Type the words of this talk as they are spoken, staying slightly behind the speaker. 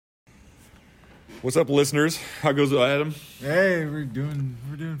What's up, listeners? How goes it, Adam? Hey, we're doing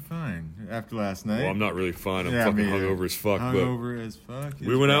fine after last night. Well, I'm not really fine. I'm fucking hungover as fuck. Hungover as fuck.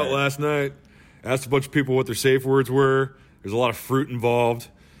 We went out last night, asked a bunch of people what their safe words were. There's a lot of fruit involved.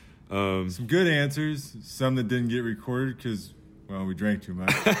 Some good answers, some that didn't get recorded because, well, we drank too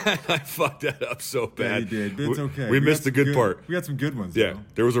much. I fucked that up so bad. Yeah, you did, but it's okay. We missed the good part. We got some good ones, Yeah, though.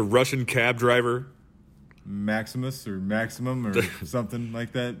 there was a Russian cab driver. Maximus or Maximum or something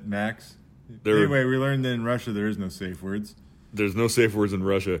like that. Max. There- Anyway, we learned that in Russia there is no safe words. There's no safe words in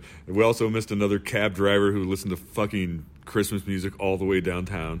Russia. And we also missed another cab driver who listened to fucking Christmas music all the way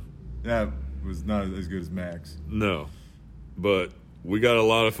downtown. That was not as good as Max. No. But we got a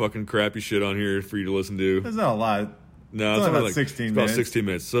lot of fucking crappy shit on here for you to listen to. There's not a lot. No, It's it's only only about like 16 it's minutes. about 16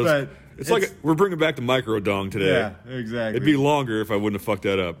 minutes. So But it's like we're bringing back the micro dong today. Yeah, exactly. It'd be longer if I wouldn't have fucked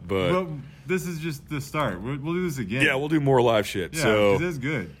that up. But Well, this is just the start. We'll do this again. yeah, we'll do more live shit. Yeah, So because it's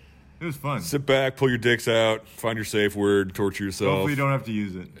good. It was fun. sit back, pull your dicks out, find your safe word, torture yourself. Hopefully you don't have to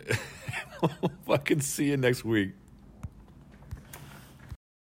use it. Fucking see you next week.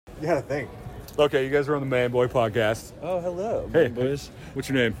 You gotta think. Okay, you guys are on the Man Boy podcast. Oh, hello. Hey, boys. What's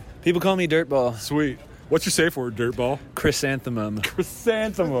your name? People call me Dirtball. Sweet. What's your safe word, dirtball? Chrysanthemum.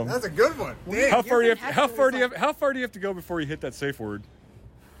 Chrysanthemum. That's a good one. How far do you have to go before you hit that safe word?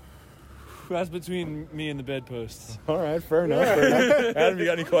 That's between me and the bedposts. All right, fair enough. Adam, you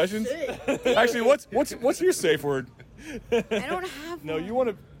got any questions? Actually, what's your safe word? I don't have No, one. you want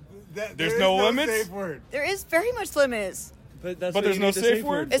to. There's There's no limits? Safe word. There is very much limits. But that's But what there's you no need the safe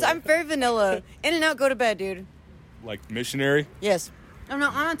word? It's, I'm very vanilla. In and out, go to bed, dude. Like missionary? Yes. I'm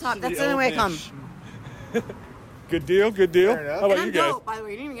on top. That's the only way I come. Good deal, good deal. Fair enough. How And about I'm you guys? Goat, by the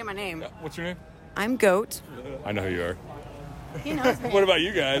way. You didn't even get my name. What's your name? I'm Goat. I know who you are. He knows me. What about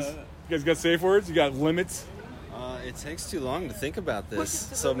you guys? You guys got safe words? You got limits? It takes too long to think about this,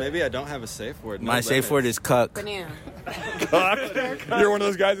 so maybe I don't have a safe word. My safe word is cuck. Banana. You're one of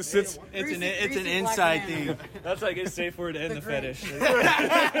those guys that sits. It's an Greasy black inside banana. thing. That's like his safe word and the fetish. Wait,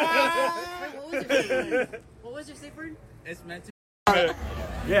 what was your safe word? What was your safe word? It's meant to.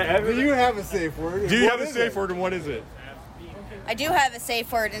 Yeah, Do you have a safe word? do you What have a is safe it? word and what is it? I do have a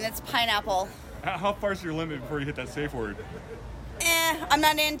safe word, and it's pineapple. How far's your limit before you hit that safe word? I'm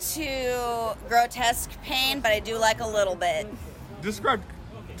not into grotesque pain, but I do like a little bit. Describe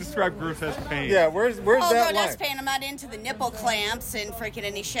grotesque pain. Yeah, where's that line? Grotesque pain. I'm not into the nipple clamps and freaking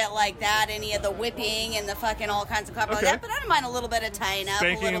any shit like that. Any of the whipping and the fucking all kinds of crap like Okay. that. But I don't mind a little bit of tying up,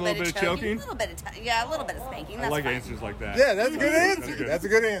 Spanking, a little bit of choking, a little bit of a little bit of spanking. I That's like fine. answers like that. Yeah, that's a good answer. good. That's a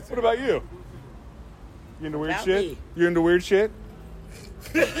good answer. What about you? You into weird About shit? me. You into weird shit?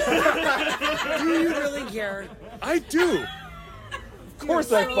 Do you really care? I do. Of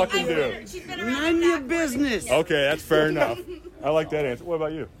course I fucking do. Mind your business. Okay, that's fair enough. I like that answer. What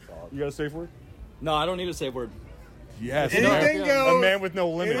about you? You got a safe word? No, I don't need a safe word. Yes. Anything A goes. man with no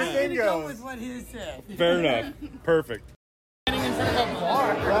limits. Anything Go goes. with what he said. Fair enough. Perfect.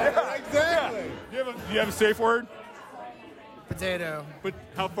 Right? Exactly. Do you have a safe word? Potato. But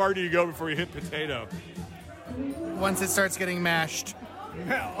how far do you go before you hit potato? Once it starts getting mashed.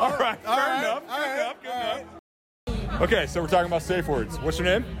 All right. Fair enough. Good enough. Okay, so we're talking about safe words. What's your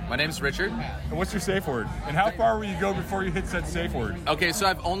name? My name's Richard. And what's your safe word? And how far will you go before you hit that safe word? Okay, so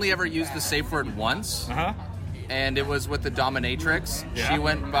I've only ever used the safe word once, Uh-huh. and it was with the dominatrix. Yeah. She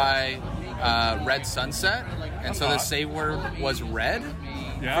went by Red Sunset, and so the safe word was red.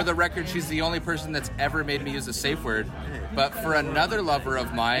 Yeah. For the record, she's the only person that's ever made me use a safe word. But for another lover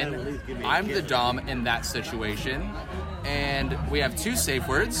of mine, I'm the dom in that situation, and we have two safe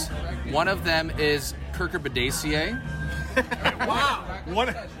words. One of them is Cucurbitaceae.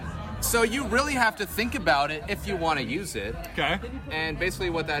 One. So you really have to think about it if you want to use it. Okay. And basically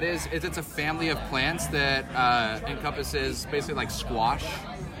what that is it's a family of plants that encompasses basically like squash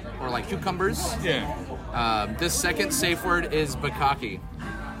or like cucumbers. Yeah. This second safe word is Bukkake.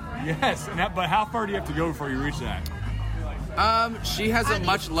 Yes. But how far do you have to go before you reach that? She has a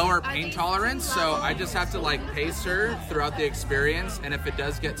much lower pain tolerance, so I just have to like pace her throughout the experience, and if it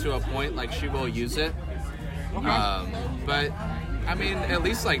does get to a point, like she will use it. But I mean, at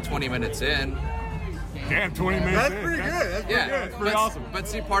least like 20 minutes in. Damn, 20 minutes. That's in. pretty good. That's pretty Yeah, good. That's pretty awesome. But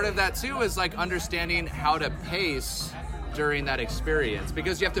see, part of that too is like understanding how to pace during that experience,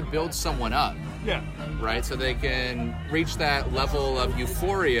 because you have to build someone up, Yeah. right? So they can reach that level of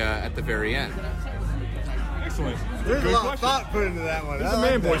euphoria at the very end. Excellent. There's Good a lot question. of thought put into that one. There's I a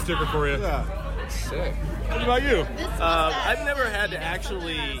like man boy that. sticker for you. Yeah. Sick. What about you? I've never had to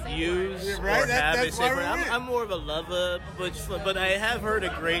actually use or have a safe word. I'm more of a lover, but I have heard a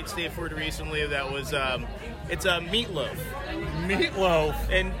great safe word recently that was it's a meatloaf. Meatloaf.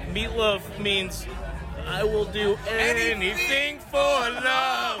 And meatloaf means I will do anything for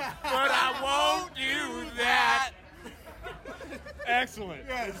love, but I won't do that. Excellent.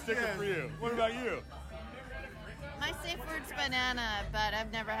 It's sticking for you. What about you? My safe word's banana, but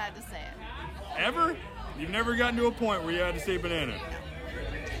I've never had to say it. Ever? You've never gotten to a point where you had to say banana.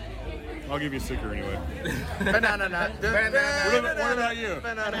 I'll give you a sticker anyway. Banana nut. What about you?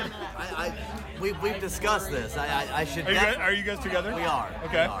 We've discussed this. I should. Are you guys together? We are.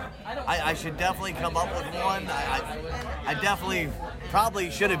 Okay. We are. I should definitely come up with one. I definitely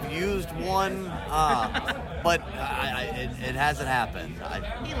probably should have used one, but it hasn't happened.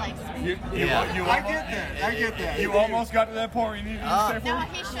 He likes You I get that. You almost got to that point where you needed to use a safe word?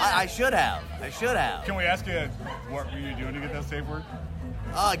 he should. I should have. Can we ask you what were you doing to get that safe word?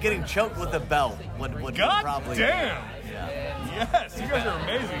 Getting choked with a belt would God probably. damn! Yeah. Yes, you guys are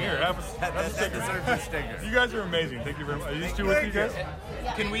amazing. Here, have a That sticker. deserves a sticker. You guys are amazing. Thank you very much. Are these two with you guys?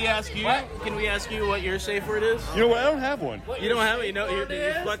 Can we ask you? Can we ask you what your safe word is? You know what? I don't have one. You don't have it. You know, you're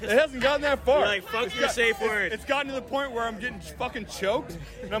fucking. It hasn't gotten that far. You're like, fuck your safe word. It's gotten to the point where I'm getting fucking choked,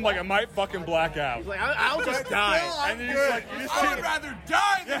 and I'm like, I might fucking black out. Like, I'll just die. And then I would rather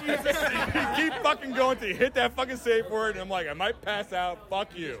die than use this thing. You keep fucking going till you hit that fucking safe word, and I'm like, I might pass out.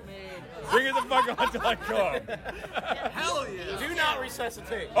 Fuck you. Bring it the fuck on until I come. Hell yeah. Do not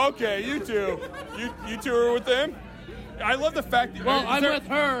resuscitate. Okay, you two. You two are with them? I love the fact that... Well, I'm with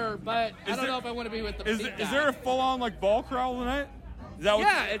her, but I don't know if I want to be with the Is big guy. there a full-on, like, ball crawl tonight? Is that what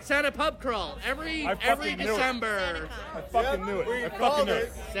Yeah, it's Santa Pub Crawl. Every December. I fucking knew it. I fucking knew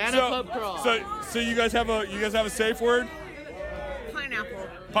it. Santa Pub Crawl. So you guys have a safe word? Pineapple.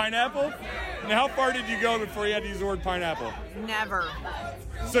 Pineapple? And how far did you go before you had to use the word pineapple? Never.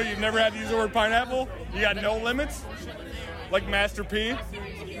 So you've never had to use the word pineapple? You got no limits? Like Master P?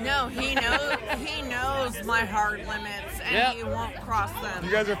 No, he knows my hard limits, and he won't cross them.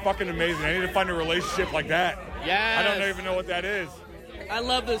 You guys are fucking amazing. I need to find a relationship like that. Yes. I don't even know what that is. I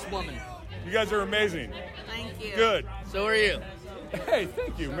love this woman. You guys are amazing. Thank you. Good. So are you. Hey,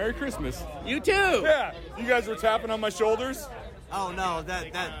 thank you. Merry Christmas. You too. Yeah. You guys were tapping on my shoulders? Oh no,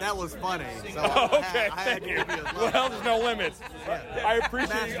 that was funny. So Okay, I thank had you. to give you a Well, there's no limits. I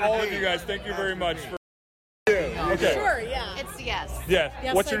appreciate all of you guys. Thank you very much. Okay. Sure, yeah. It's yes. Yeah.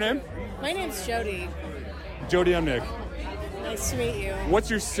 Yes, What's I your do. name? My name's Jody. Jody, I'm Nick. Nice to meet you. What's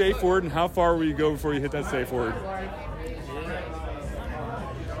your safe word, and how far will you go before you hit that safe word?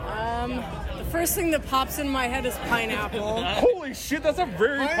 The first thing that pops in my head is pineapple. Holy shit, that's a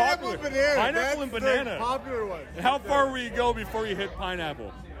very popular banana. pineapple and That's banana. the popular one. And how far will you go before you hit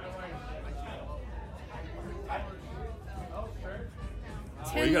pineapple?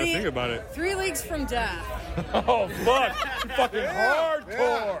 10 you gotta le- think about it. 3 leagues from death. Oh fuck! You fucking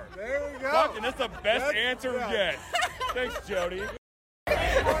hardcore. There we go. Fucking, that's the best answer we get. Thanks, Jody.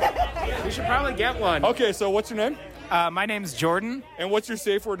 We should probably get one. Okay, so what's your name? My name's Jordan. And what's your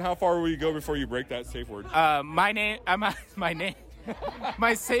safe word, and how far will you go before you break that safe word? My name.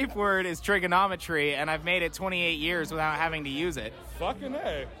 My safe word is trigonometry, and I've made it 28 years without having to use it. Fucking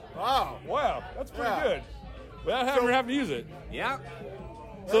A. Wow, that's pretty good. Without having to use it. Yeah.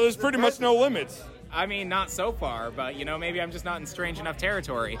 So there's pretty much no limits. I mean, not so far, but maybe I'm just not in strange enough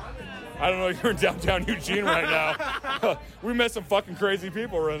territory. I don't know. You're in downtown Eugene right now. We met some fucking crazy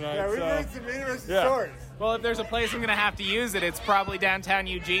people right now. Yeah, we heard some interesting stories. Well, if there's a place I'm going to have to use it, it's probably downtown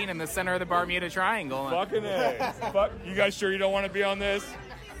Eugene in the center of the Bermuda Triangle. Fucking A. Fuck. You guys sure you don't want to be on this?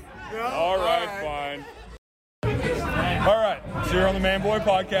 No? All right, fine. All right, so you're on the Man Boy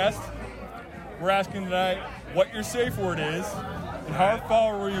podcast. We're asking tonight what your safe word is and how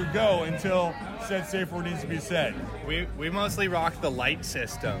far will you go until said safe word needs to be said. We mostly rock the light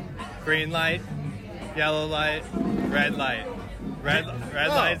system. Green light, yellow light, red light. Red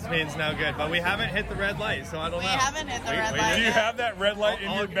lights means no good, but we haven't hit the red light, so I don't know. We haven't hit the red light Do you yet. have that red light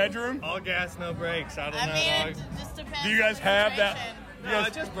in your bedroom? All gas, no brakes. I don't know. It just depends. Do you guys have that? No,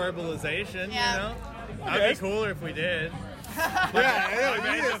 it's just verbalization, Yeah. you know? Okay. That'd be cooler if we did. Yeah,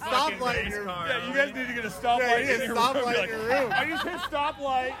 you need a stoplight in your room. Yeah, you guys need to get a stoplight Yeah, you need in a your stoplight room. in your room. I just hit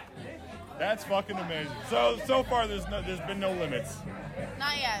stoplight. That's fucking amazing. So far there's been no limits.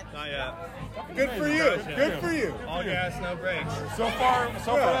 Not yet. Not yet. Good for you. Good for you. All gas, no brakes. So far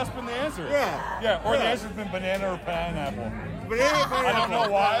that's been the answer. Yeah. Or the answer's been banana or pineapple. Banana, pineapple. I don't know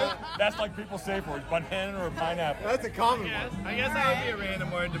why. That's like people's safe words, banana or pineapple. That's a common one. I guess that would be a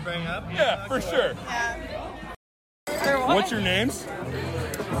random word to bring up. Yeah, for sure. What's your names?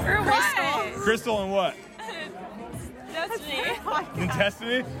 Crystal. Crystal and what? Destiny. In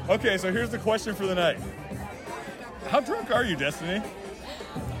Destiny? Okay, so here's the question for the night. How drunk are you, Destiny?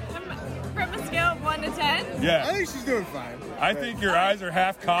 From a scale of 1 to 10? Yeah. I think she's doing fine. I think your eyes are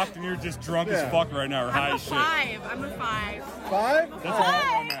half cocked and you're just drunk as fuck right now, or high I'm a as shit. 5. I'm a 5. 5? That's all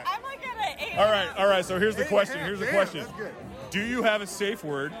I'm at. I'm like at an 8. All right. So here's the question. That's good. Do you have a safe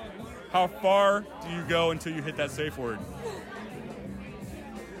word? How far do you go until you hit that safe word?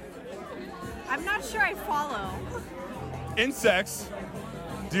 I'm not sure I follow. In sex,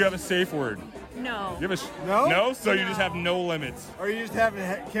 do you have a safe word? No. You have a No? No? So you just have no limits. Or you just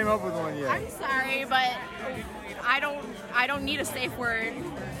haven't came up with one yet? I'm sorry, but I don't need a safe word.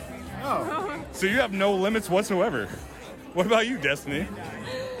 Oh. So you have no limits whatsoever. What about you, Destiny?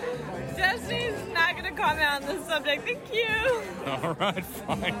 Destiny's not going to comment on this subject. Thank you. All right,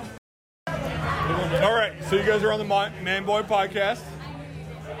 fine. All right, so you guys are on the Man Boy podcast.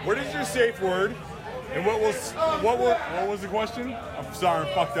 What is your safe word? And what was the question? I'm sorry,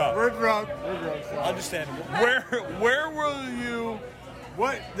 I'm fucked up. We're drunk. Understandable. Where will you?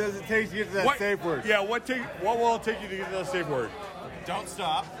 What does it take to get to that safe word? Yeah, what will it take you to get to that safe word? Don't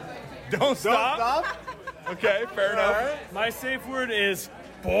stop. Don't stop. Okay, fair enough. Right. My safe word is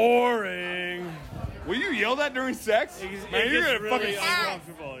boring. Will you yell that during sex? Man, you're gonna really fucking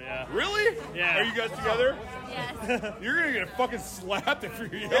uncomfortable. Yeah. Really? Yeah. Are you guys together? Yes. You're gonna get fucking slapped if you're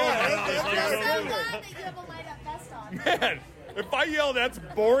yelling. I'm so glad that you have a light up vest on. Man, if I yell that's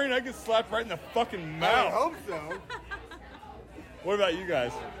boring, I get slapped right in the fucking mouth. I hope so. What about you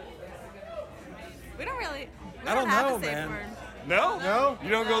guys? We don't really. We I don't have know, a safe man. word. No? No? You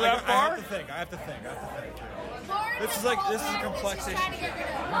don't go that I far? have to think. This is a complex issue.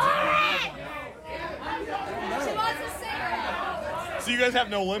 She wants a cigarette. So you guys have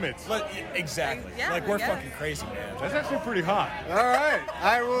no limits. Exactly. Yeah, like we're yeah. fucking crazy, man. That's actually pretty hot. All right.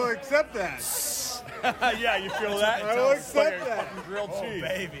 I will accept that. Yeah, you feel that? I will It's like accept a that. fucking grilled cheese.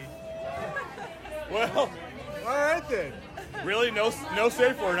 Baby. Well, All right then. really, no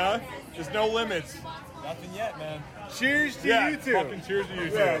safe word, huh? Just no limits. Nothing yet, man. Cheers to Yeah, you two. fucking cheers to you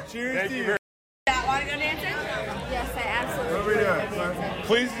too. Yeah, cheers Thank to you you. very Want to go dancing? Yes, I absolutely. What are we doing, son?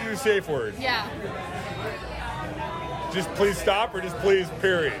 Please do your safe word. Yeah, Just please stop or just please,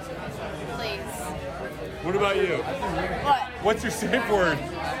 period. please. What about you? What? What's your safe word?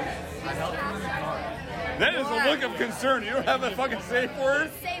 That is a look of concern. You don't have a fucking safe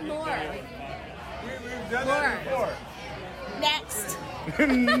word? Say more. We've done that before. Next.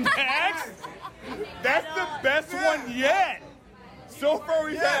 Next? That's the best one yet. So far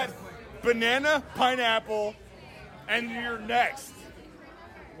we've had banana, pineapple, and you're next.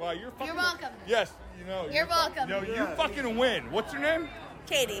 Wow, you're fucking... You're welcome. Yes, you know. You're welcome. No, you fucking win. What's your name?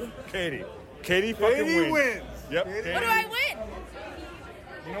 Katie. Katie. Katie fucking Katie wins. Yep. Katie. What do I win?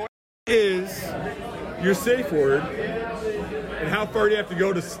 You know what is your safe word, and how far do you have to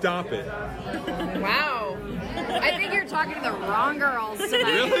go to stop it? Wow. I think you're talking to the wrong girls tonight.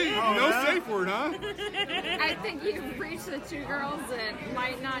 Really? No safe word, huh? I think you've reached the two girls that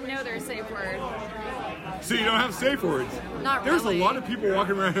might not know their safe word. So you don't have safe words? Not There's really. a lot of people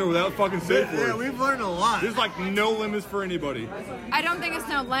walking around here without fucking safe words. Yeah, we've learned a lot. There's like no limits for anybody. I don't think it's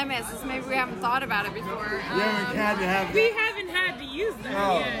no limits. It's maybe we haven't thought about it before. We haven't had to have We that. haven't had to use them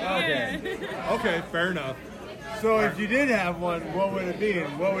Oh, yet. okay. Yeah. Okay, fair enough. So if you did have one, what would it be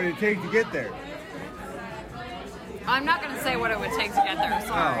and what would it take to get there? I'm not going to say what it would take to get there.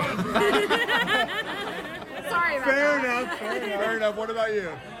 Sorry. Sorry about Fair that. enough. Fair enough. What about you?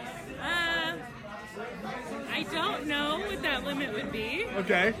 I don't know what that limit would be,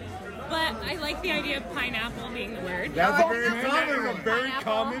 Okay. but I like the idea of pineapple being the word. That's a very Man, that common is a one. very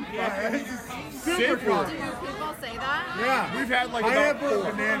common Yeah, fucking it's super safe word. Do people say that? Yeah. We've had like Pineapple about or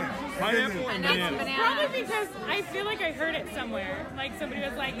four. banana. Pineapple and banana. Banana. Probably because I feel like I heard it somewhere. Like somebody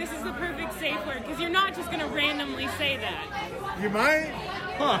was like, this is the perfect safe word, because you're not just going to randomly say that. You might.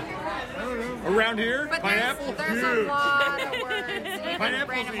 Huh. I don't know. Around here? But Pineapple? there's Huge. a lot of words you can Pineapple's a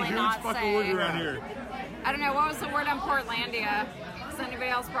randomly huge not fucking say. word around here. I don't know. What was the word on Portlandia? Has anybody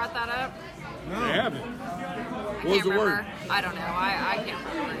else brought that up? They haven't. I What was can't the remember. word? I don't know. I can't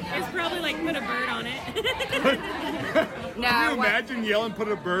remember. It's probably like put a bird on it. No. Can you what- imagine yelling, put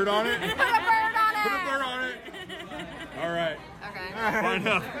a bird on it? Put a bird on it. Put a bird on it. All right. Okay. Fair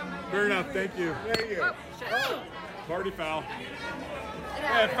enough. Fair enough. Thank you. Thank you. Oh, shit. Party foul.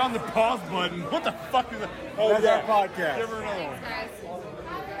 Yeah, I found the pause button. What the fuck is that? Oh, That's yeah. our podcast. Give her another one. Guys.